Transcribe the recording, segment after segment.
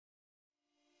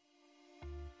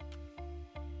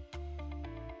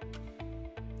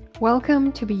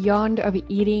Welcome to Beyond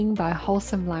Overeating by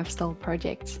Wholesome Lifestyle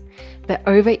Project, the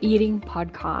Overeating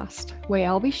podcast, where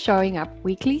I'll be showing up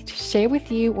weekly to share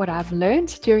with you what I've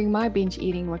learned during my binge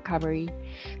eating recovery,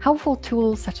 helpful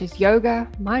tools such as yoga,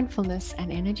 mindfulness,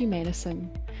 and energy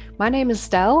medicine. My name is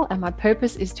Stell, and my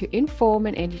purpose is to inform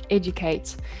and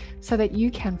educate so that you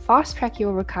can fast track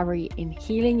your recovery in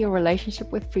healing your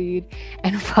relationship with food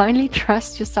and finally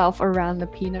trust yourself around the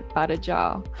peanut butter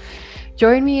jar.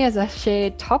 Join me as I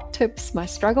share top tips, my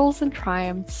struggles and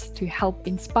triumphs to help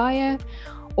inspire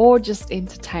or just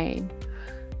entertain.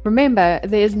 Remember,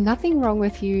 there's nothing wrong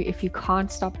with you if you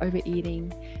can't stop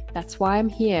overeating. That's why I'm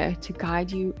here to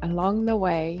guide you along the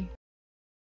way.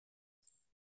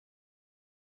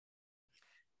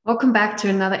 Welcome back to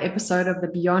another episode of the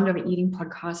Beyond Overeating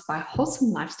podcast by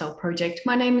Wholesome Lifestyle Project.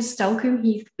 My name is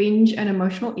Coombe-Heath, binge and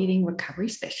emotional eating recovery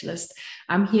specialist.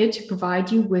 I'm here to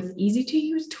provide you with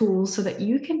easy-to-use tools so that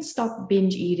you can stop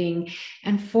binge eating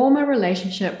and form a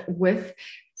relationship with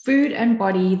food and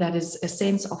body that is a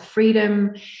sense of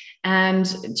freedom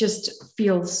and just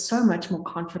feel so much more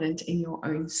confident in your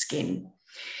own skin.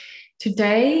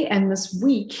 Today and this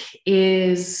week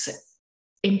is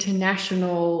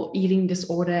International Eating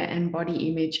Disorder and Body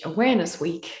Image Awareness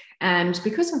Week. And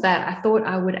because of that, I thought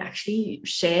I would actually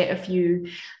share a few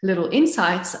little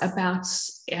insights about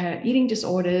eating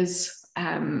disorders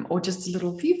or just a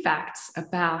little few facts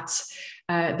about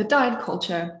the diet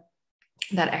culture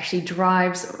that actually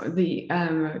derives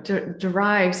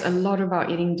a lot of our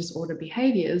eating disorder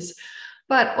behaviors,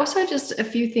 but also just a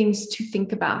few things to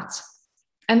think about.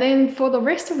 And then for the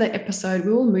rest of the episode,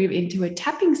 we will move into a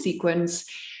tapping sequence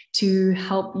to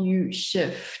help you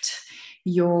shift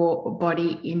your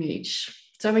body image.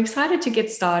 So I'm excited to get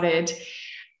started.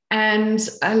 And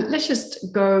let's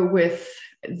just go with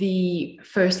the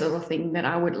first little thing that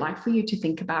I would like for you to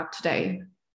think about today.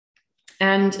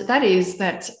 And that is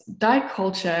that diet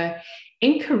culture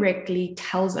incorrectly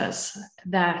tells us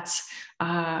that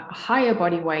higher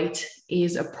body weight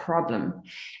is a problem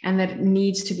and that it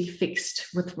needs to be fixed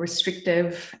with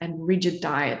restrictive and rigid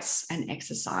diets and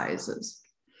exercises.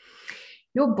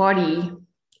 Your body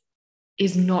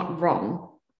is not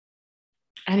wrong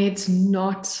and it's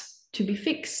not to be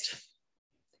fixed.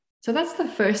 So that's the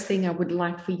first thing I would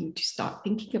like for you to start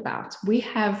thinking about. We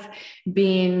have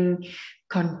been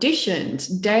conditioned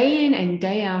day in and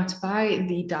day out by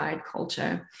the diet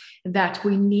culture that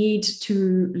we need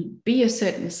to be a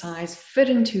certain size, fit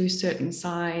into a certain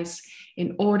size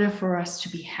in order for us to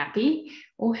be happy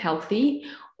or healthy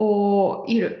or,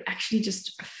 actually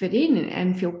just fit in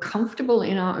and feel comfortable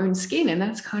in our own skin. And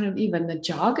that's kind of even the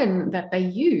jargon that they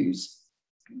use.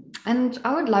 And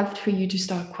I would love for you to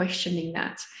start questioning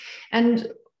that. And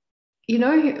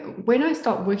when I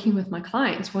start working with my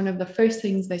clients, one of the first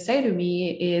things they say to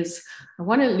me is, I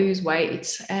want to lose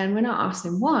weight. And when I ask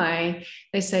them why,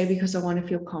 they say, because I want to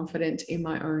feel confident in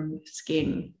my own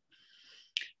skin.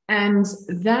 And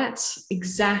that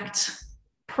exact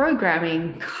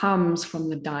programming comes from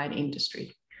the diet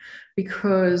industry.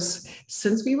 Because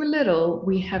since we were little,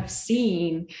 we have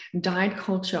seen diet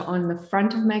culture on the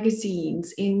front of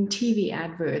magazines, in TV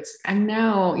adverts, and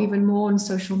now even more on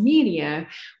social media,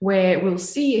 where we'll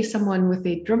see someone with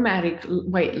a dramatic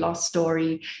weight loss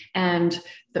story, and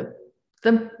the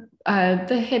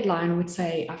headline would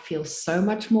say, I feel so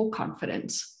much more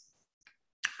confident.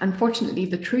 Unfortunately,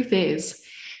 the truth is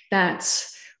that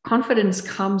confidence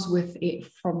comes with it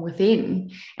from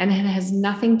within, and it has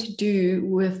nothing to do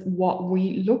with what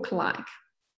we look like.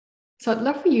 So I'd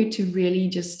love for you to really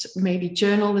just maybe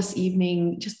journal this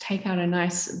evening, just take out a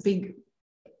nice big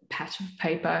patch of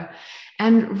paper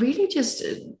and really just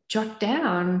jot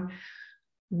down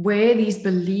where these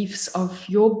beliefs of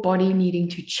your body needing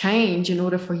to change in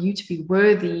order for you to be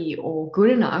worthy or good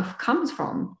enough comes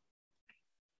from.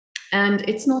 And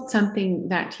it's not something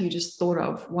that you just thought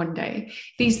of one day.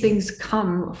 These things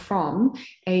come from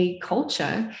a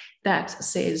culture that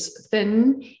says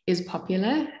thin is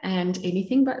popular and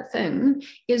anything but thin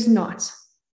is not.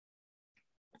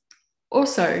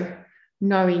 Also,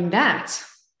 knowing that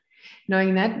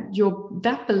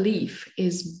that belief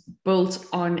is built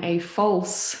on a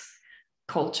false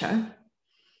culture.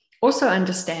 Also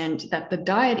understand that the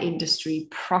diet industry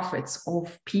profits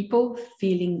off people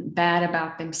feeling bad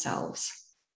about themselves.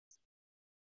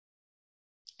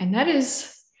 And that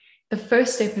is the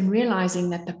first step in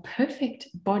realizing that the perfect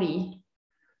body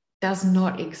does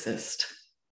not exist.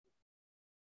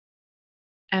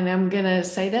 And I'm going to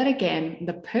say that again,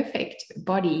 the perfect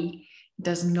body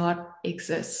does not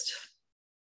exist.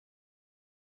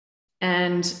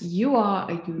 And you are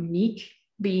a unique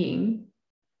being,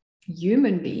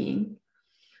 human being.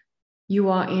 You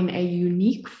are in a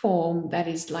unique form that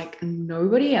is like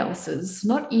nobody else's,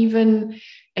 not even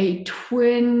a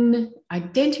twin,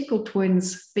 identical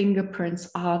twins'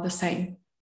 fingerprints are the same.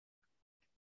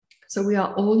 So we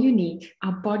are all unique.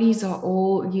 Our bodies are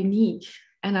all unique.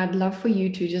 And I'd love for you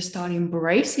to just start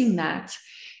embracing that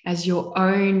as your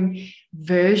own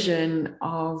version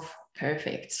of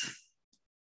perfect.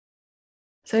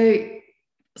 So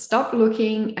stop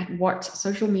looking at what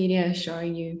social media is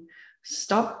showing you.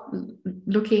 Stop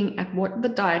looking at what the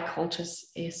diet culture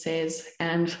says,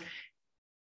 and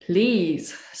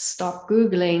please stop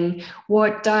Googling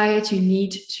what diet you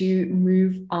need to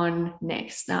move on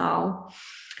next. Now,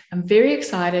 I'm very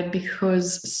excited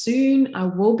because soon I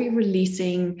will be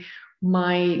releasing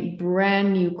my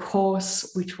brand new course,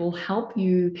 which will help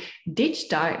you ditch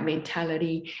diet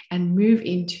mentality and move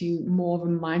into more of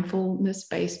a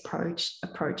mindfulness-based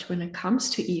approach when it comes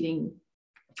to eating.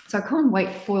 So I can't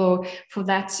wait for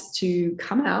that to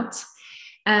come out.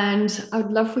 And I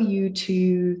would love for you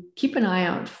to keep an eye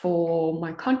out for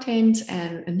my content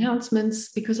and announcements,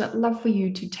 because I'd love for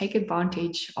you to take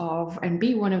advantage of and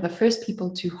be one of the first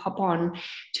people to hop on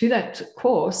to that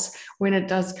course when it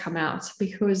does come out,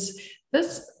 because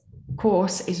this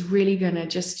course is really going to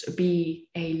just be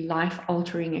a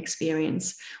life-altering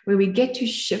experience where we get to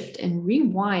shift and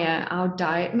rewire our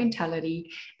diet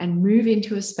mentality and move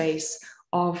into a space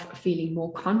of feeling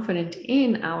more confident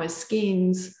in our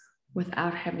skins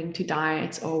without having to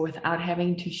diet or without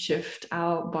having to shift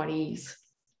our bodies.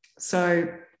 So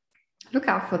look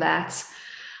out for that.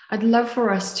 I'd love for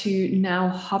us to now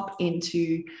hop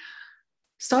into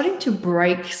starting to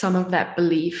break some of that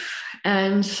belief.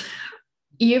 And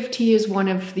EFT is one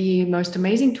of the most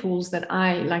amazing tools that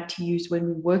I like to use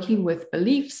when working with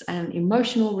beliefs and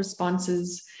emotional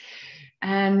responses.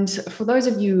 And for those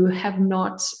of you who have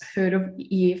not heard of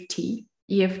EFT,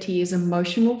 EFT is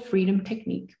emotional freedom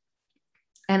technique.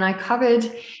 And I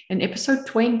covered in episode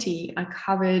 20, I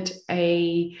covered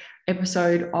a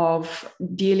episode of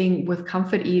dealing with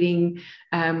comfort eating,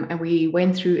 and we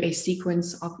went through a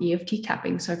sequence of EFT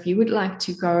tapping. So if you would like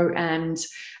to go and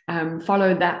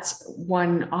follow that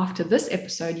one after this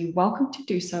episode, you're welcome to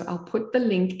do so. I'll put the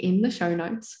link in the show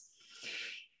notes.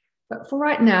 But for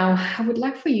right now, I would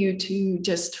like for you to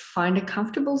just find a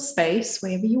comfortable space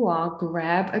wherever you are,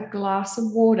 grab a glass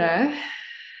of water,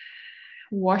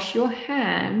 wash your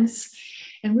hands,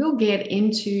 and we'll get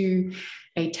into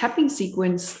a tapping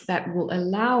sequence that will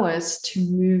allow us to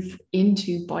move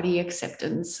into body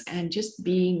acceptance and just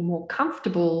being more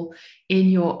comfortable in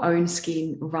your own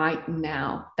skin right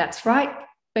now. That's right,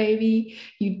 baby.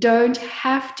 You don't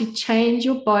have to change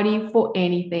your body for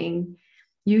anything.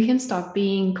 You can start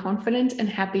being confident and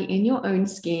happy in your own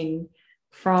skin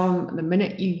from the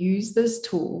minute you use this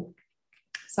tool.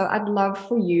 So I'd love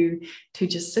for you to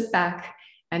just sit back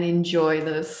and enjoy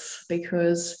this,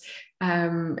 because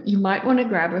you might want to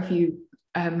grab a few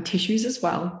tissues as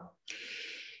well,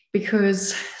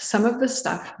 because some of the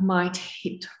stuff might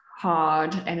hit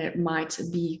hard and it might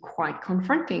be quite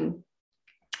confronting,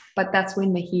 but that's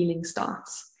when the healing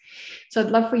starts. So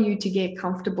I'd love for you to get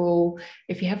comfortable.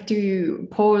 If you have to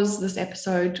pause this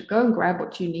episode, go and grab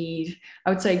what you need. I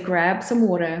would say grab some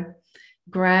water,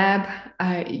 grab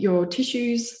your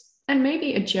tissues, and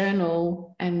maybe a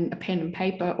journal and a pen and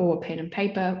paper, or a pen and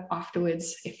paper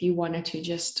afterwards if you wanted to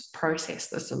just process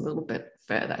this a little bit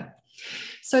further.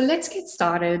 So let's get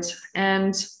started.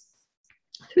 And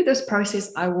through this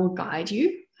process, I will guide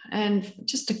you. And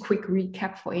just a quick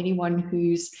recap for anyone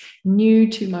who's new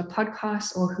to my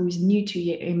podcast or who's new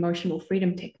to emotional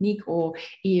freedom technique, or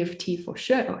EFT for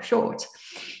short.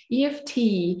 EFT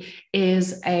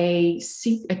is a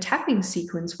tapping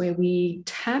sequence where we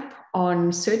tap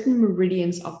on certain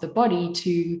meridians of the body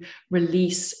to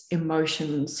release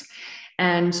emotions.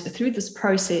 And through this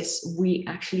process, we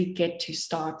actually get to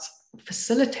start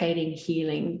facilitating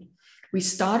healing. We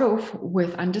start off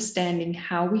with understanding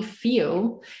how we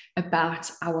feel about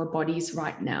our bodies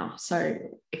right now. So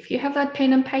if you have that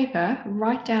pen and paper,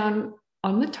 write down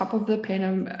on the top of the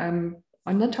pen,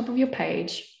 on the top of your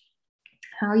page,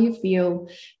 how you feel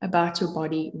about your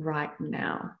body right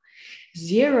now.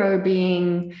 0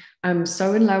 being, I'm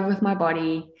so in love with my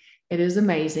body, it is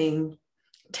amazing.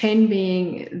 10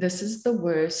 being, this is the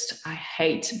worst, I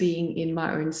hate being in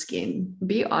my own skin.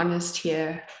 Be honest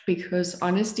here, because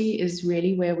honesty is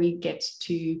really where we get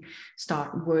to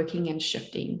start working and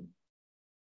shifting.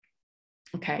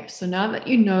 Okay, so now that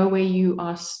you know where you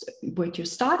are, what your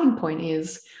starting point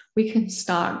is, we can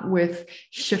start with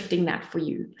shifting that for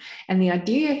you. And the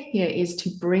idea here is to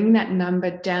bring that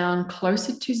number down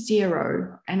closer to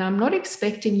 0. And I'm not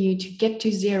expecting you to get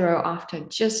to 0 after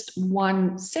just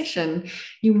one session.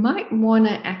 You might want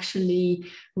to actually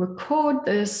record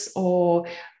this or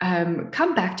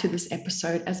come back to this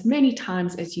episode as many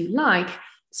times as you like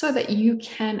so that you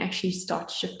can actually start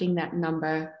shifting that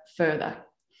number further.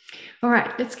 All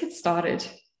right, let's get started.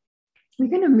 We're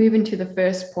going to move into the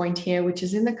first point here, which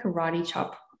is in the karate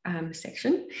chop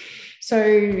section.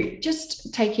 So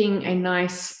just taking a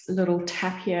nice little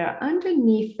tap here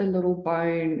underneath the little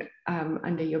bone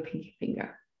under your pinky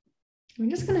finger. I'm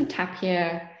just going to tap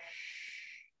here.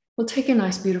 We'll take a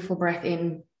nice, beautiful breath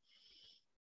in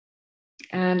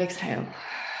and exhale.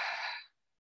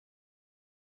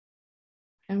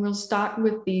 And we'll start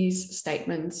with these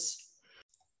statements.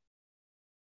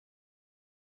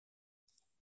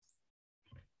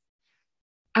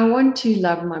 I want to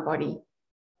love my body.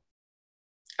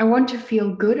 I want to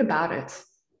feel good about it.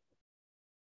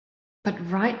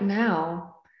 But right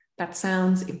now, that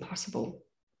sounds impossible.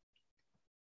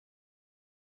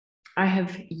 I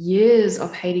have years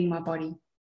of hating my body.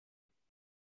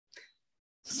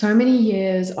 So many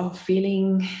years of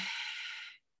feeling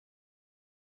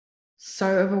so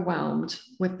overwhelmed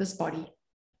with this body.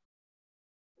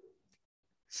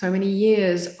 So many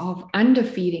years of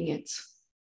underfeeding it.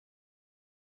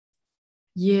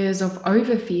 Years of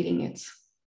overfeeding it.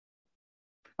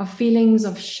 Of feelings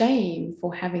of shame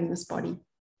for having this body.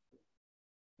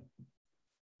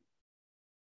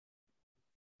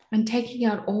 And taking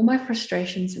out all my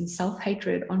frustrations and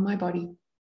self-hatred on my body.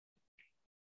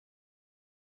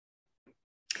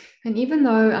 And even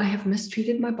though I have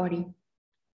mistreated my body,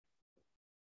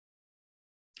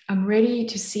 I'm ready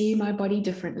to see my body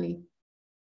differently.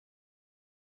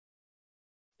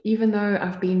 Even though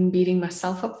I've been beating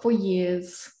myself up for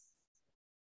years.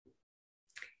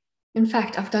 In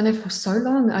fact, I've done it for so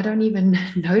long, I don't even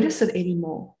notice it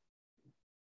anymore.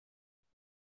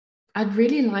 I'd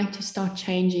really like to start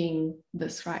changing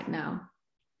this right now.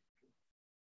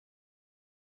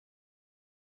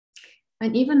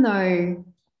 And even though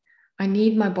I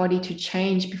need my body to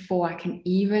change before I can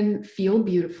even feel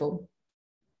beautiful,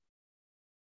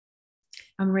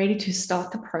 I'm ready to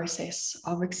start the process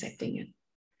of accepting it.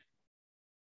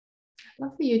 I'd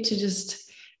love for you to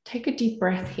just take a deep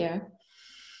breath here.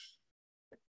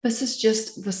 This is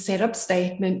just the setup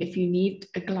statement. If you need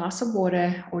a glass of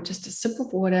water or just a sip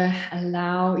of water,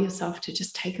 allow yourself to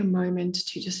just take a moment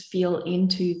to just feel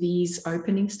into these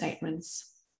opening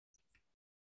statements.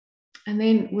 And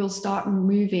then we'll start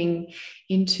moving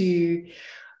into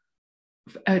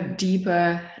a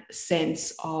deeper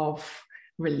sense of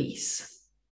release.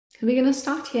 So we're going to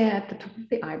start here at the top of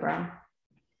the eyebrow.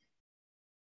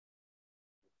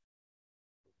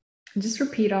 And just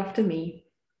repeat after me.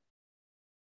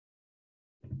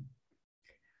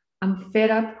 I'm fed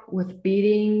up with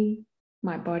beating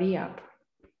my body up.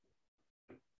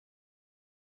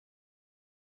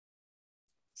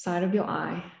 Side of your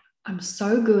eye. I'm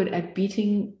so good at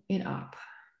beating it up.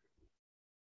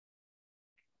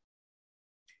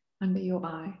 Under your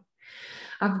eye.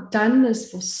 I've done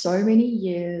this for so many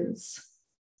years.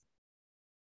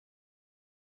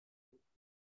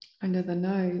 Under the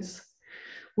nose.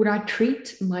 Would I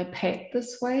treat my pet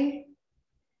this way?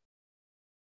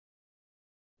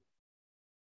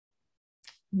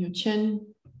 Your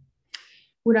chin.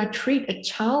 Would I treat a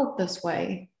child this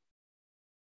way?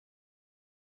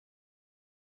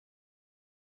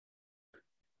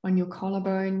 On your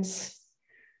collarbones.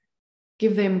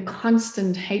 Give them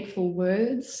constant hateful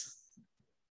words.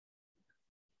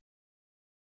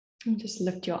 And just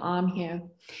lift your arm here.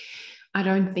 I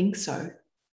don't think so.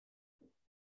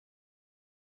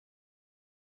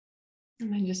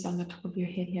 And then just on the top of your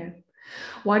head here.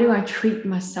 Why do I treat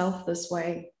myself this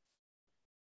way?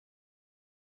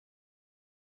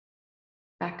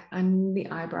 Back under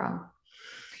the eyebrow.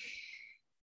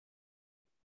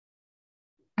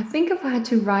 I think if I had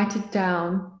to write it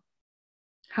down,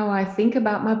 how I think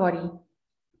about my body,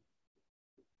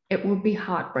 it would be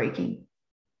heartbreaking.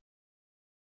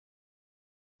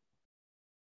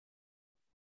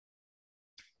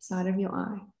 Side of your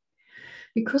eye.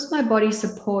 Because my body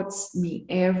supports me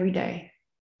every day.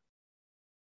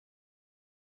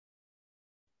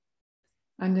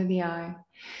 Under the eye.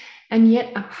 And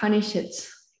yet I punish it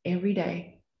every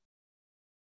day.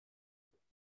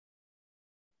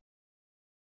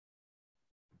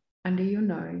 Under your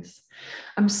nose.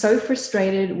 I'm so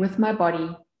frustrated with my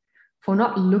body for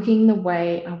not looking the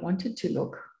way I want it to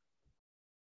look.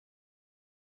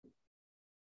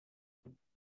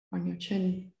 on your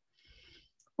chin.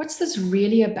 What's this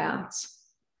really about?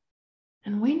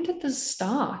 And when did this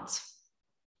start?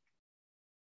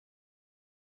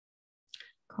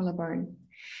 Collarbone.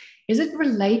 Is it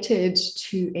related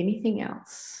to anything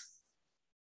else?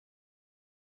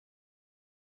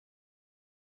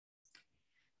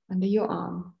 Under your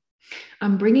arm.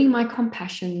 I'm bringing my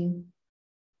compassion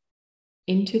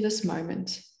into this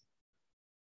moment.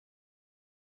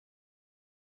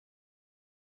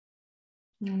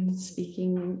 And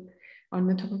speaking on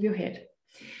the top of your head.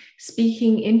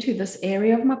 Speaking into this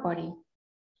area of my body.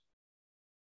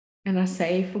 And I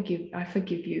say, I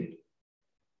forgive you.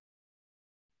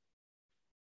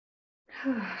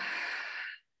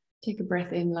 Take a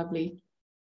breath in, lovely.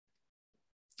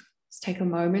 Just take a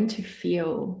moment to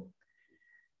feel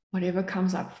whatever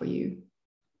comes up for you.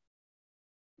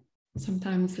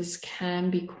 Sometimes this can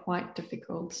be quite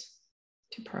difficult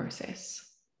to process.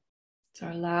 So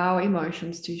allow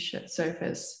emotions to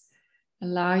surface.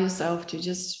 Allow yourself to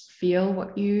just feel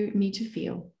what you need to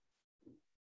feel.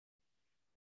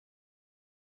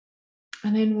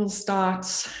 And then we'll start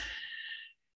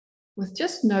with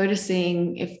just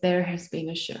noticing if there has been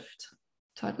a shift.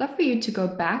 So I'd love for you to go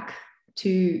back to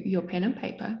your pen and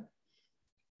paper.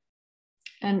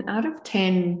 And out of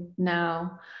 10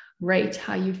 now, rate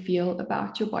how you feel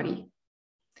about your body.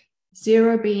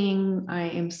 0 being, I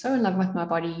am so in love with my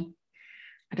body.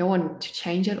 I don't want to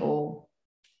change at all.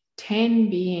 10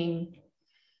 being,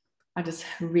 I just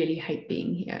really hate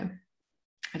being here.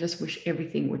 I just wish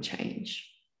everything would change.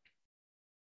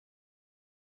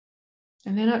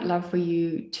 And then I'd love for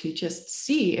you to just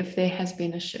see if there has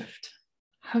been a shift.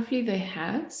 Hopefully there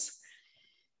has.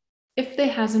 If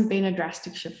there hasn't been a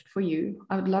drastic shift for you,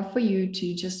 I would love for you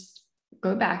to just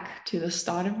go back to the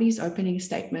start of these opening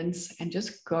statements and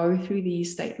just go through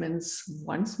these statements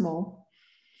once more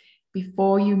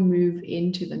before you move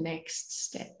into the next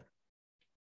step.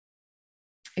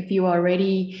 If you are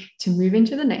ready to move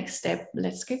into the next step,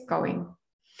 let's get going.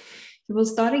 So we'll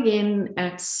start again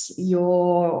at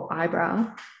your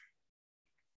eyebrow.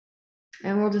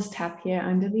 And we'll just tap here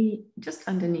just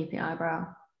underneath the eyebrow.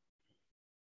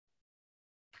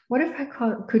 What if I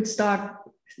could start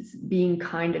being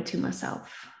kinder to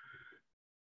myself?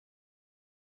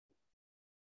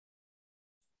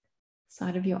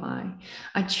 Side of your eye.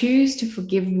 I choose to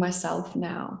forgive myself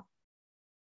now.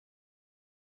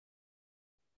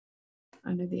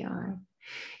 Under the eye.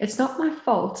 It's not my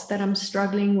fault that I'm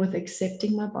struggling with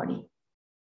accepting my body.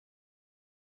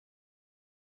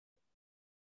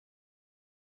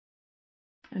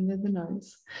 Under the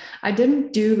nose. I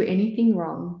didn't do anything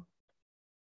wrong.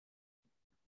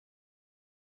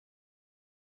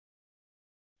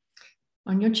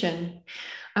 On your chin.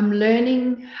 I'm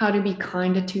learning how to be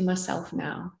kinder to myself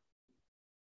now.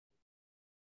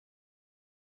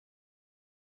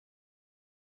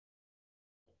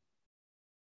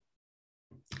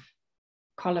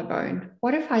 Collarbone.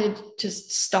 What if I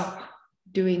just stop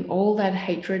doing all that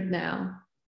hatred now?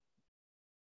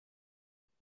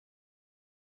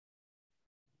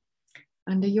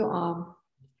 Under your arm.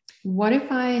 What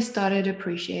if I started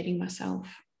appreciating myself?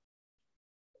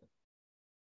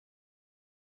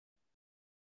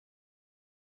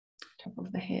 Top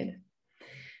of the head.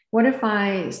 What if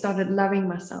I started loving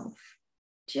myself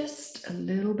just a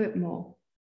little bit more?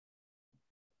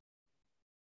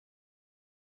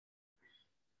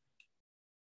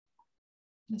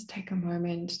 Let's take a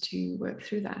moment to work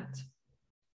through that.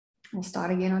 We'll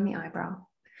start again on the eyebrow.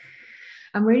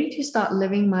 I'm ready to start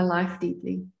living my life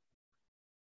deeply.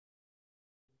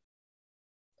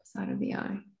 Side of the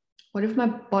eye. What if my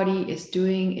body is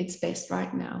doing its best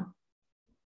right now?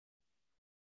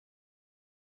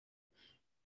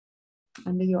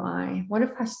 Under your eye. What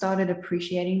if I started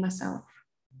appreciating myself?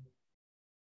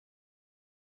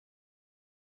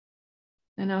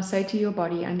 And I'll say to your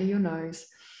body under your nose,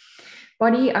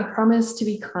 body, I promise to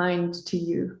be kind to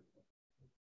you.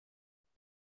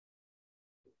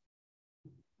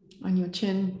 On your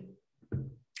chin,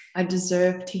 I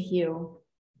deserve to heal.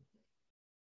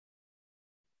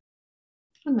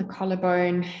 On the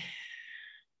collarbone,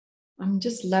 I'm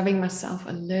just loving myself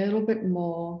a little bit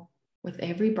more with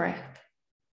every breath.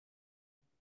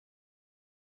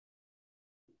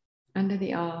 Under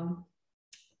the arm,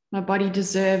 my body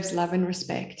deserves love and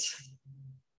respect.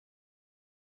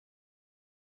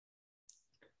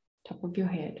 Top of your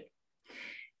head,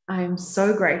 I am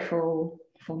so grateful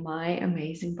for my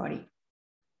amazing body.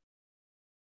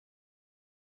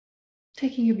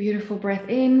 Taking a beautiful breath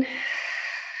in,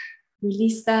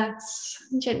 release that,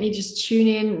 and gently just tune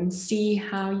in and see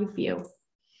how you feel.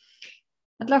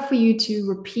 I'd love for you to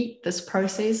repeat this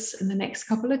process in the next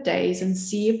couple of days and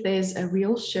see if there's a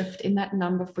real shift in that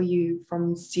number for you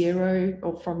from 0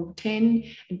 or from 10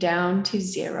 down to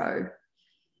 0.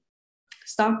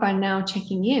 Start by now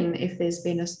checking in if there's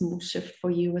been a small shift for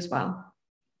you as well.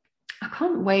 I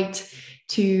can't wait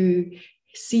to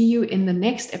see you in the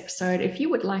next episode. If you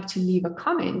would like to leave a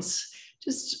comment,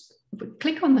 just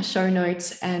click on the show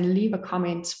notes and leave a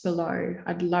comment below.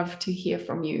 I'd love to hear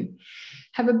from you.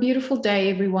 Have a beautiful day,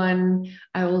 everyone.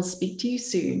 I will speak to you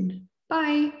soon.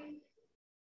 Bye.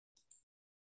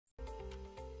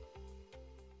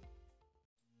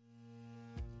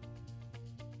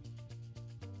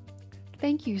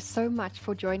 Thank you so much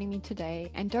for joining me today,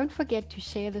 and don't forget to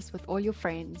share this with all your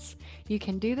friends. You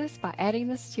can do this by adding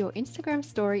this to your Instagram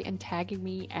story and tagging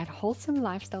me at Wholesome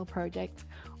Lifestyle Project,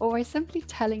 or by simply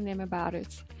telling them about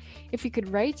it. If you could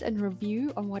rate and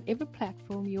review on whatever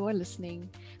platform you are listening,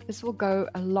 this will go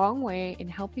a long way in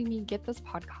helping me get this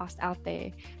podcast out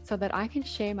there so that I can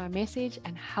share my message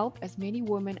and help as many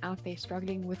women out there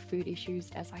struggling with food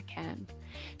issues as I can.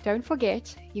 Don't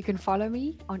forget, you can follow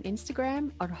me on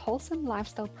Instagram at Wholesome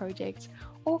Lifestyle Project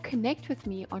or connect with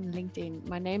me on LinkedIn.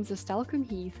 My name's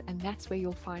Coombe-Heath, and that's where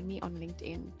you'll find me on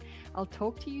LinkedIn. I'll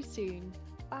talk to you soon.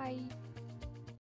 Bye.